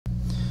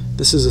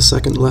This is a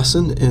second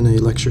lesson in a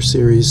lecture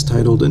series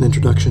titled An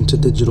Introduction to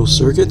Digital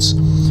Circuits,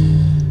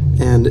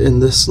 and in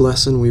this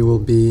lesson we will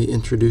be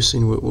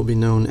introducing what will be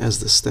known as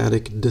the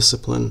static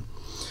discipline.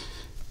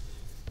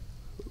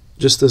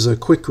 Just as a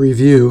quick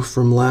review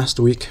from last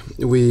week,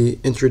 we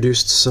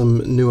introduced some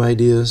new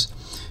ideas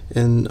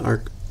in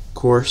our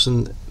course,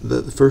 and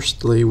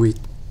firstly we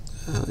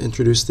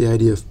introduced the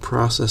idea of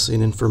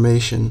processing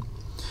information,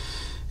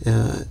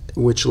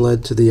 which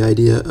led to the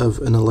idea of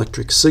an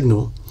electric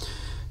signal,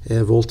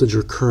 a voltage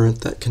or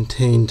current that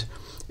contained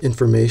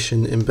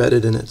information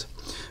embedded in it.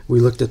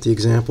 We looked at the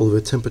example of a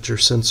temperature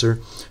sensor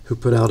who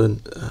put out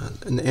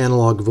an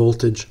analog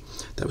voltage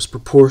that was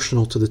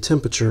proportional to the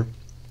temperature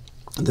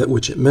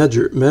which it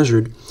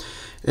measured,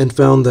 and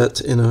found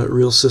that in a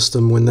real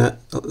system, when that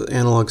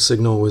analog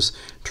signal was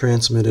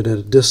transmitted at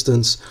a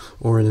distance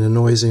or in a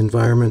noisy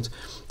environment,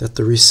 that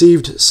the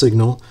received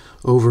signal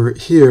over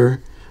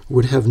here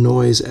would have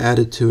noise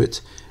added to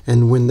it,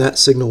 and when that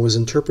signal was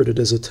interpreted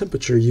as a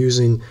temperature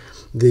using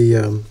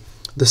the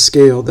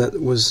scale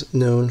that was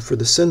known for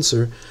the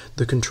sensor,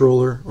 the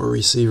controller or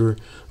receiver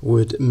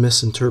would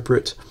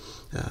misinterpret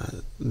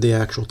the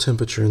actual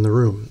temperature in the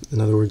room.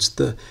 In other words,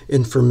 the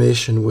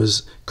information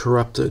was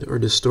corrupted or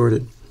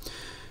distorted.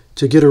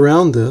 To get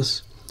around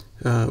this,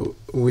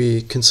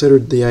 we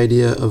considered the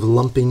idea of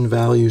lumping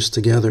values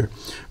together.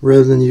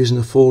 Rather than using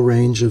a full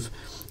range of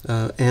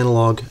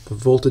analog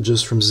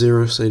voltages from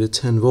 0, say, to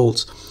 10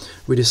 volts,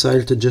 we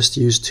decided to just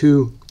use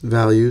two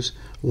values.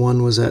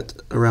 One was at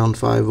around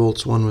 5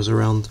 volts, one was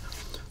around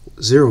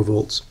 0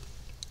 volts.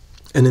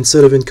 And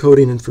instead of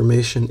encoding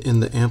information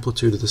in the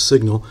amplitude of the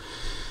signal,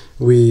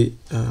 we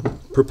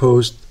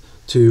proposed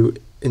to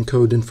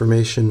encode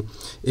information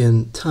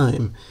in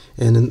time.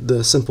 And in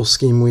the simple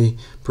scheme we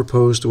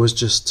proposed was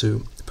just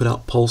to put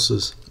out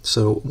pulses.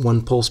 So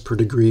 1 pulse per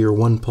degree, or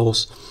 1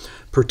 pulse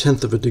per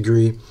tenth of a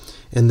degree,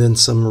 and then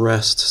some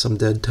rest, some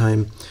dead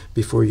time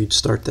before you'd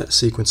start that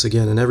sequence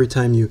again. And every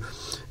time you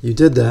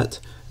did that,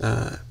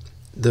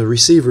 the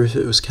receiver, if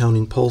it was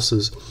counting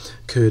pulses,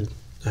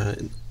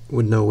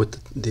 would know what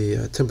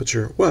the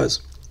temperature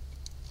was.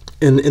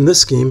 And in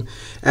this scheme,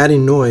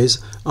 adding noise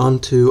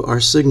onto our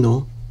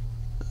signal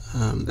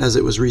as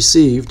it was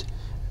received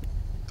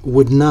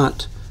would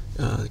not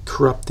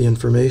corrupt the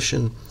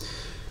information,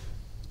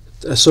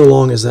 so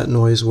long as that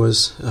noise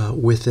was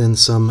within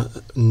some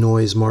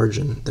noise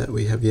margin that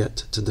we have yet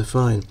to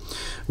define.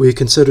 We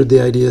considered the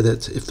idea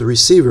that if the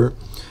receiver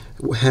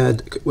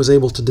was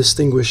able to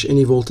distinguish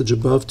any voltage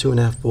above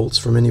 2.5 volts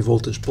from any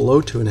voltage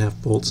below 2.5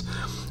 volts,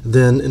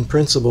 then in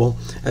principle,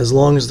 as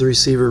long as the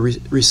receiver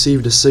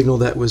received a signal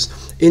that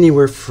was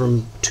anywhere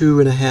from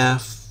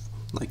 2.5,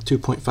 like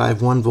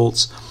 2.51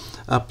 volts,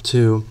 up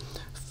to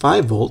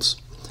 5 volts,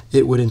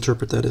 it would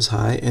interpret that as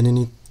high,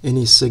 and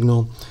any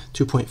signal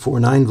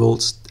 2.49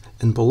 volts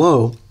and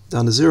below,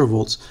 down to 0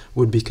 volts,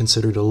 would be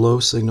considered a low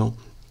signal.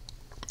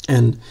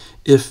 And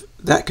if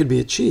that could be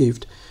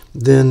achieved,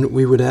 then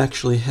we would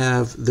actually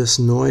have this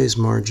noise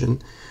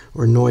margin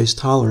or noise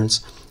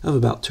tolerance of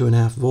about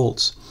 2.5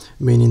 volts,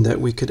 meaning that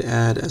we could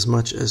add as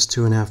much as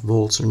 2.5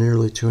 volts or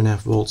nearly 2.5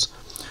 volts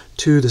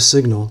to the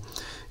signal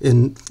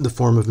in the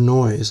form of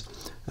noise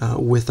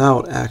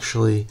without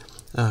actually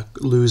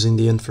losing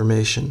the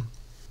information.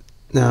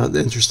 Now,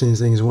 the interesting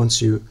thing is,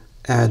 once you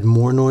add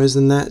more noise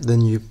than that,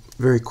 then you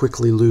very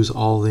quickly lose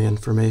all the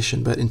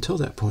information, but until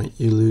that point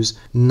you lose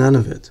none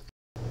of it.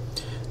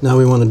 Now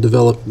we want to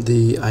develop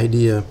the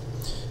idea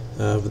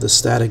of the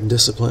static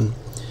discipline,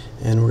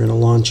 and we're going to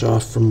launch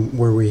off from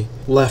where we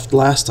left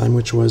last time,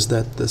 which was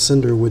that the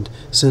sender would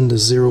send a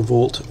 0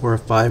 volt or a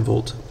 5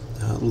 volt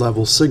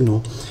level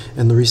signal,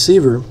 and the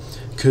receiver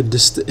could,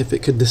 if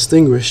it could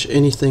distinguish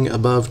anything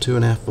above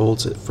 2.5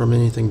 volts from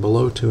anything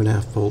below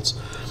 2.5 volts,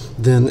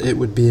 then it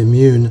would be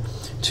immune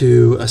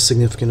to a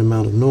significant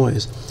amount of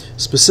noise.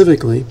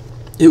 Specifically,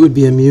 it would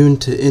be immune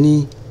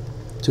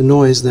to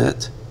noise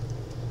that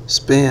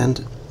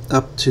spanned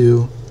up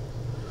to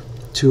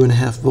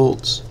 2.5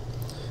 volts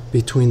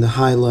between the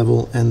high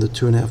level and the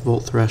 2.5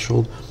 volt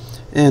threshold,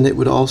 and it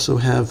would also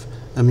have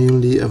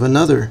immunity of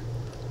another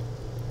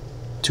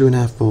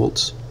 2.5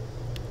 volts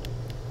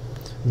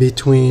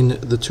between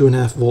the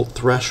 2.5 volt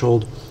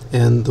threshold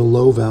and the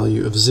low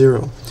value of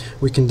 0.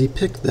 We can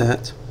depict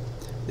that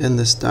in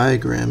this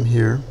diagram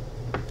here,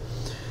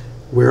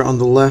 where on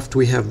the left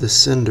we have the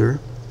sender,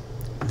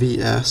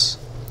 Vs,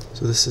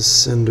 so this is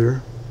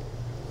sender,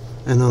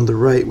 and on the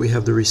right we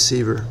have the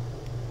receiver.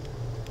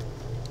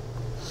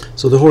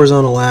 So the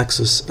horizontal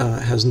axis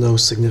has no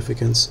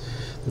significance,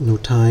 no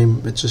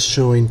time. It's just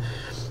showing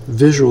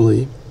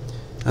visually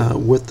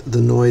what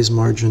the noise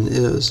margin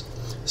is.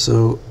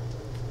 So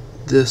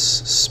this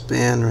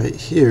span right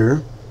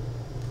here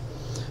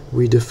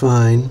we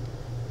define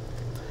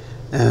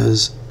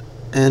as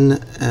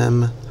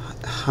NM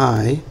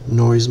high,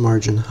 noise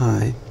margin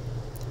high,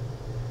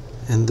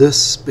 and this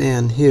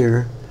span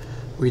here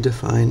we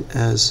define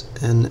as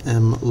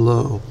NM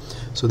low.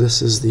 So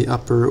this is the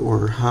upper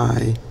or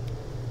high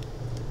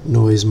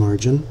noise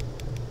margin,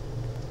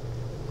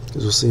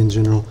 because we'll see in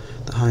general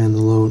the high and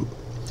the low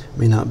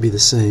may not be the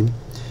same.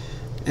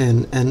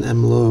 And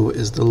NM low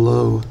is the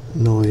low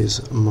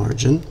noise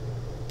margin.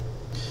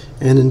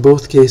 And in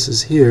both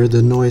cases here,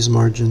 the noise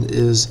margin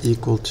is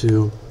equal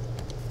to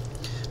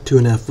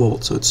 2.5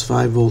 volts. So it's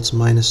 5 volts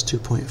minus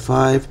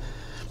 2.5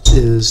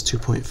 is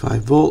 2.5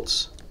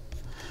 volts.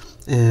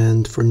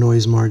 And for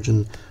noise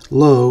margin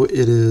low,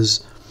 it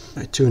is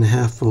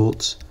 2.5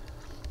 volts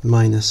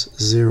minus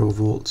 0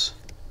 volts.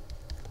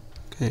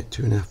 Okay,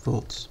 2.5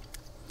 volts.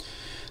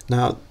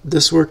 Now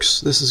this works,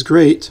 this is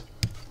great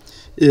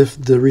if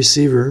the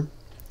receiver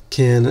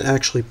can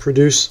actually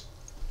produce,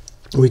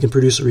 we can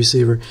produce a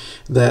receiver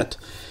that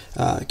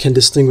can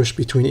distinguish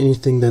between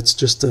anything that's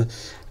just a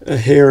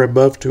hair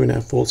above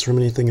 2.5 volts from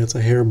anything that's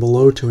a hair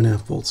below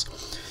 2.5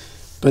 volts.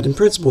 But in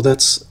principle,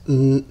 that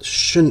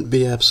shouldn't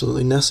be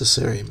absolutely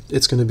necessary.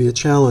 It's going to be a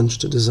challenge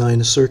to design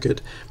a circuit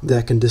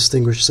that can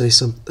distinguish, say,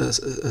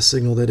 a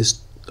signal that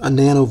is a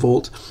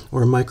nanovolt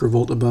or a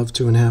microvolt above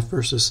 2.5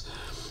 versus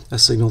a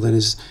signal that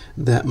is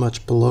that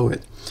much below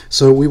it.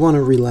 So we want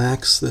to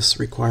relax this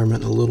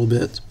requirement a little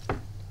bit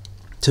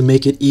to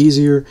make it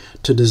easier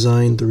to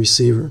design the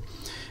receiver.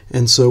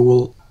 And so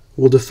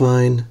we'll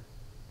define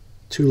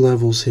two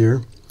levels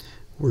here.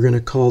 We're going to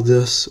call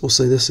this, we'll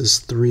say this is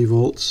 3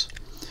 volts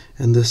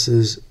and this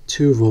is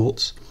 2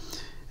 volts,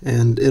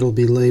 and it'll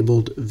be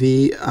labeled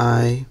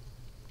VI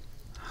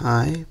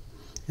high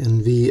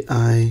and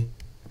VI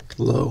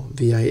low,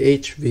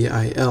 VIH,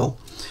 VIL.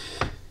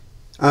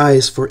 I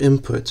is for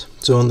input.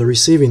 So on the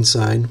receiving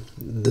side,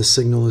 the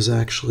signal is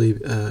actually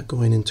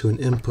going into an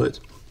input.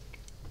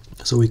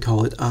 So we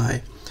call it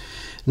I.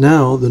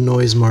 Now the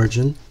noise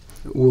margin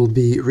will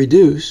be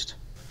reduced,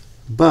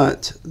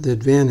 but the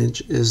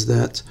advantage is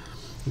that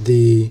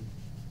the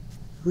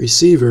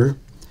receiver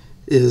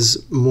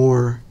is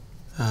more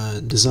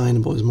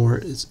designable,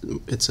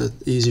 it's an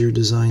easier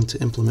design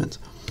to implement.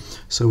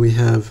 So we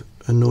have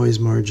a noise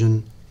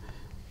margin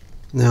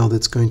now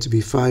that's going to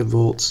be 5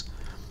 volts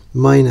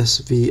minus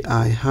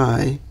VI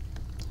high,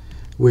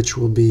 which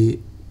will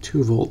be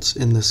 2 volts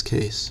in this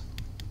case.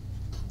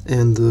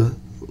 And the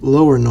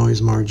lower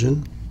noise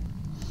margin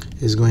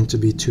is going to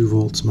be 2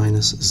 volts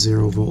minus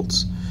 0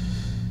 volts.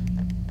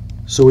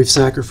 So we've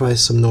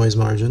sacrificed some noise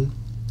margin,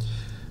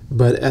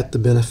 but at the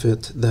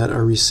benefit that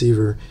our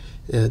receiver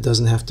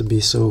doesn't have to be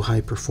so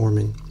high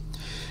performing.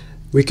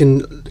 We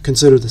can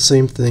consider the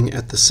same thing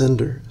at the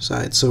sender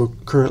side. So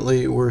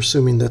currently we're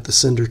assuming that the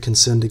sender can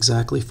send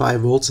exactly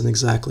 5 volts and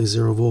exactly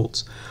 0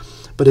 volts.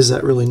 But is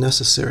that really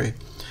necessary?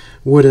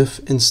 What if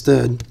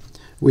instead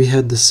we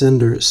had the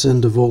sender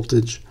send a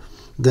voltage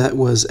that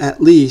was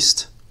at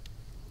least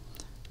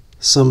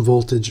some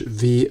voltage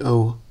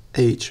VOH,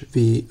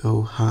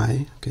 VO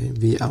high, okay,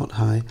 V out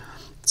high,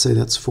 let's say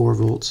that's 4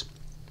 volts,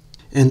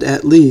 and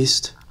at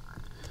least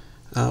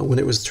when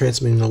it was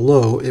transmitting a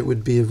low, it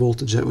would be a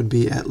voltage that would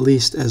be at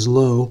least as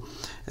low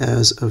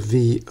as a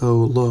VO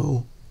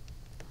low,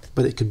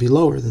 but it could be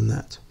lower than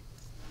that.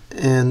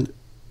 And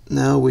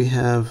now we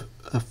have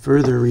a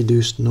further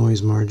reduced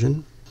noise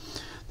margin.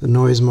 The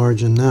noise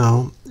margin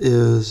now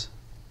is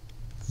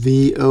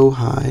VO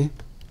high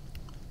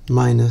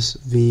minus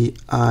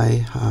VI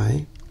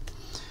high,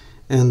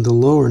 and the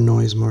lower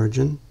noise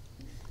margin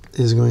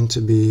is going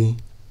to be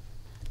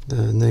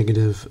the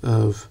negative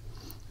of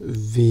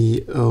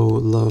VO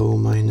low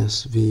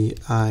minus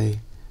VI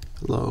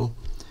low.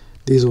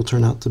 These will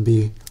turn out to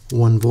be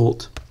 1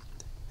 volt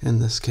in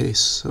this case.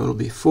 So it'll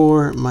be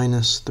 4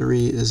 minus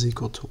 3 is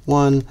equal to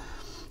 1,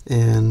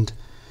 and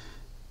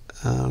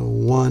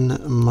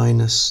 1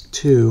 minus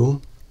 2,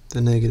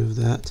 the negative of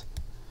that,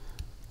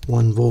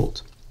 1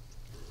 volt.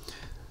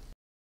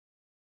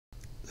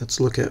 Let's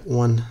look at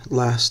one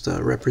last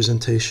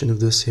representation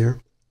of this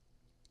here.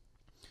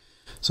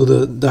 So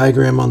the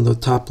diagram on the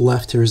top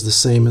left here is the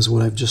same as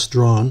what I've just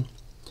drawn.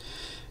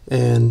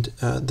 And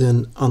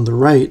then on the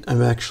right,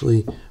 I've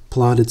actually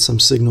plotted some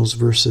signals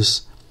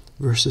versus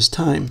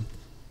time.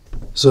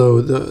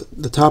 So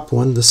the top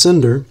one, the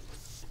sender,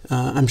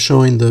 I'm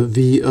showing the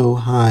VO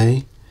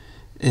high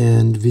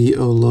and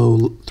VO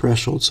low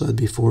threshold, so that'd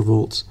be 4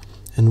 volts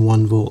and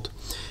 1 volt.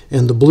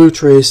 And the blue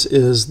trace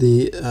is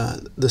the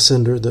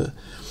sender,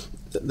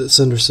 the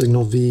sender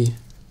signal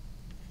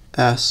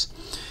VS.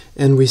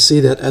 And we see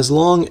that as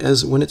long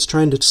as, when it's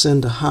trying to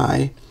send a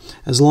high,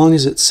 as long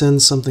as it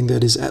sends something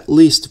that is at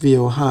least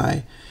VO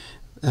high,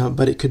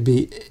 but it could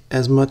be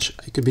as much,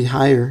 it could be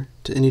higher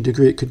to any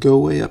degree, it could go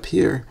way up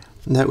here,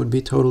 and that would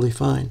be totally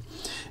fine.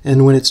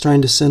 And when it's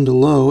trying to send a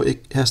low,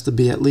 it has to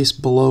be at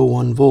least below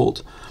 1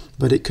 volt,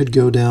 but it could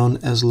go down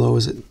as low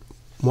as it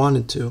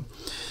wanted to.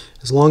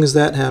 As long as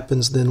that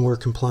happens, then we're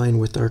complying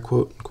with our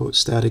quote-unquote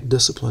static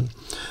discipline.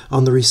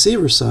 On the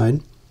receiver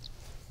side,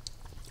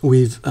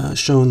 we've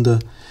shown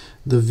the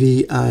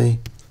VI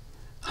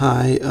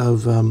high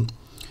of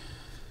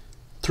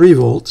 3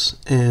 volts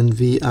and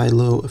VI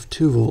low of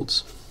 2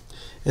 volts.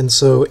 And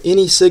so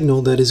any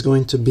signal that is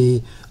going to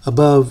be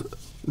above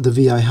the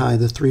VI high,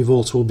 the 3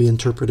 volts, will be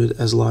interpreted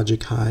as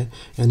logic high,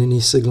 and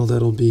any signal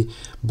that will be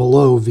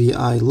below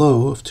VI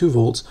low of 2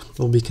 volts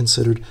will be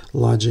considered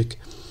logic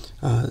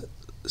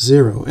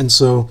 0. And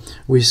so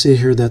we see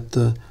here that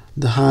the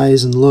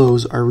highs and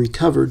lows are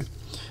recovered,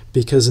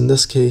 because in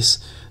this case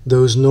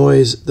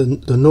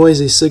the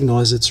noisy signal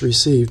as it's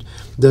received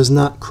does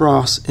not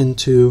cross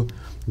into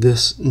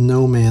this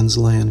no man's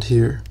land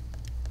here.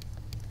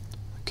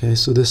 Okay,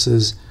 so this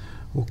is,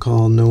 we'll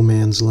call no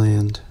man's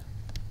land.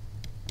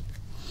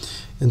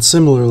 And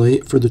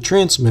similarly for the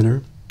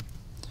transmitter,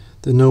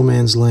 the no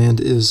man's land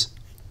is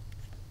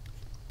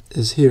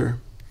here.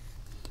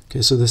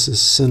 Okay, so this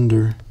is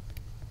sender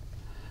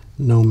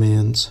no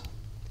man's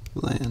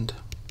land.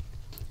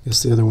 I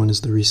guess the other one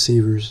is the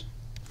receiver's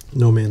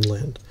no man's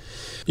land.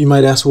 You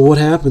might ask, well, what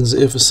happens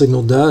if a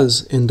signal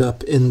does end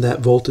up in that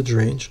voltage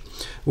range?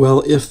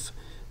 Well, if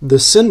the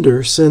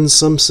sender sends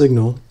some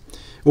signal,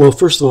 well,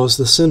 first of all,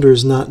 the sender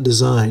is not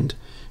designed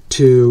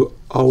to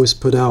always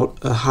put out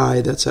a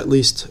high that's at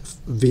least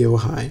VO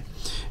high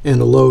and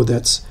a low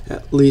that's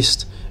at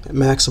least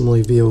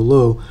maximally VO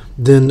low,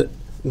 then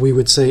we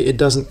would say it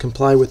doesn't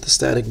comply with the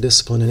static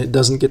discipline and it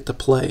doesn't get to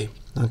play.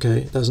 Okay,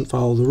 it doesn't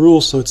follow the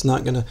rules, so it's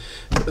not going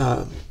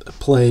to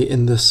play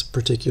in this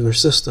particular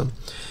system.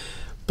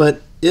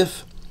 But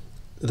if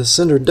the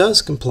sender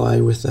does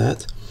comply with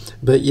that,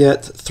 but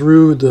yet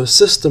through the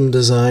system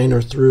design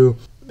or through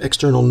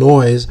external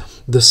noise,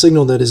 the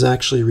signal that is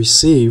actually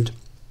received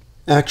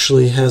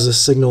actually has a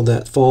signal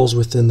that falls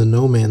within the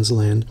no man's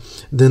land,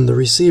 then the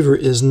receiver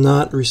is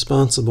not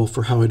responsible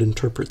for how it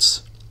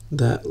interprets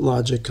that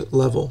logic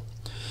level.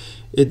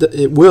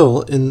 It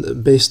will,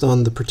 based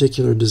on the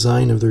particular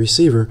design of the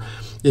receiver,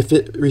 if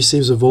it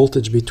receives a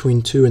voltage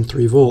between 2 and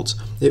 3 volts,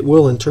 it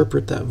will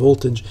interpret that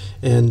voltage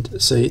and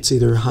say it's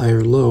either high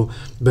or low,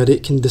 but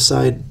it can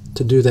decide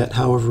to do that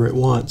however it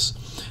wants.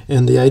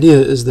 And the idea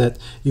is that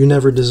you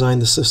never design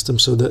the system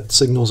so that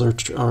signals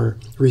are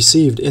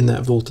received in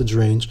that voltage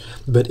range,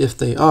 but if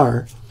they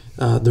are,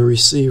 the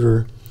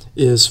receiver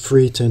is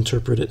free to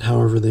interpret it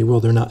however they will.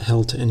 They're not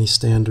held to any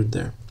standard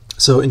there.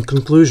 So in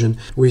conclusion,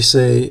 we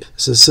say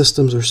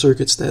systems or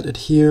circuits that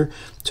adhere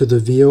to the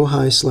VO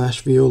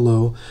high/VO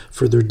low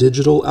for their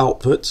digital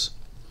outputs,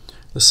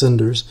 the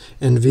senders,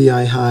 and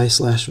VI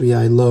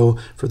high/VI low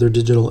for their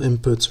digital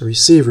inputs or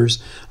receivers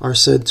are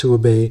said to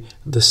obey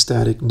the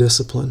static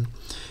discipline.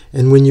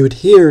 And when you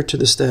adhere to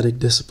the static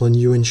discipline,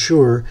 you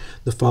ensure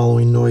the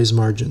following noise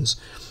margins.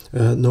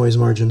 Noise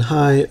margin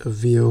high of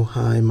VO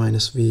high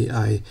minus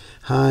VI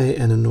high,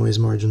 and a noise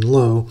margin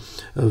low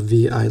of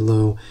VI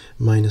low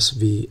minus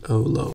VO low.